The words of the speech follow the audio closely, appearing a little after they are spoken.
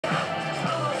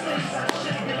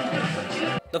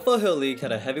The Foothill League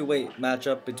had a heavyweight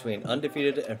matchup between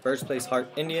undefeated and first place Hart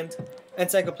Indians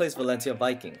and second place Valencia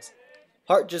Vikings.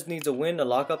 Hart just needs a win to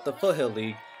lock up the Foothill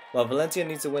League, while Valencia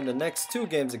needs to win the next 2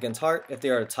 games against Hart if they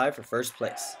are to tie for first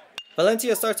place.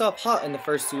 Valencia starts off hot in the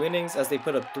first 2 innings as they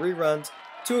put up 3 runs,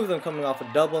 2 of them coming off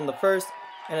a double in the first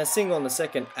and a single in the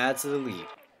second adds to the lead.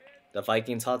 The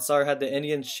Vikings' hot start had the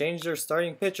Indians change their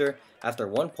starting pitcher after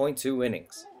 1.2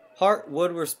 innings. Hart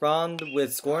would respond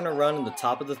with scoring a run in the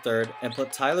top of the 3rd and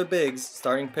put Tyler Biggs,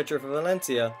 starting pitcher for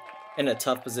Valencia, in a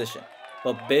tough position.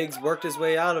 But Biggs worked his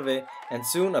way out of it and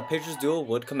soon a pitcher's duel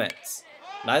would commence.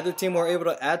 Neither team were able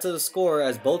to add to the score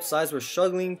as both sides were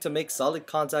struggling to make solid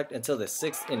contact until the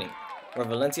 6th inning, where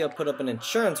Valencia put up an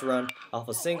insurance run off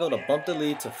a single to bump the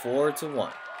lead to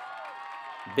 4-1.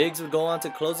 Biggs would go on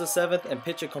to close the 7th and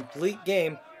pitch a complete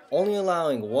game, only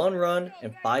allowing 1 run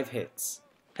and 5 hits.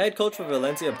 Head coach for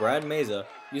Valencia, Brad Meza,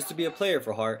 used to be a player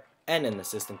for Hart and an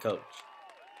assistant coach.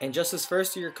 In just his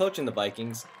first year coaching the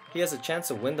Vikings, he has a chance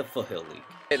to win the Foothill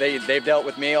League. They've dealt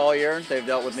with me all year. They've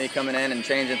dealt with me coming in and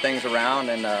changing things around,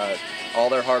 and all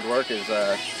their hard work is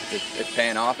it's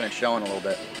paying off and it's showing a little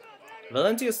bit.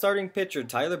 Valencia's starting pitcher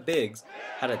Tyler Biggs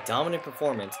had a dominant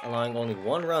performance, allowing only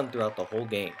 1 run throughout the whole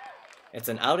game. It's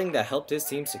an outing that helped his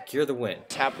team secure the win.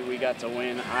 Happy we got to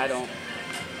win. I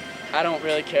don't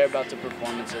really care about the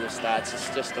performance or the stats.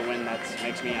 It's just the win that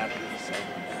makes me happy. So.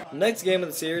 The next game of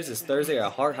the series is Thursday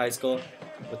at Hart High School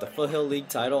with the Foothill League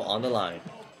title on the line.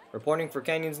 Reporting for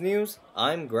Canyons News,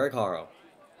 I'm Greg Haro.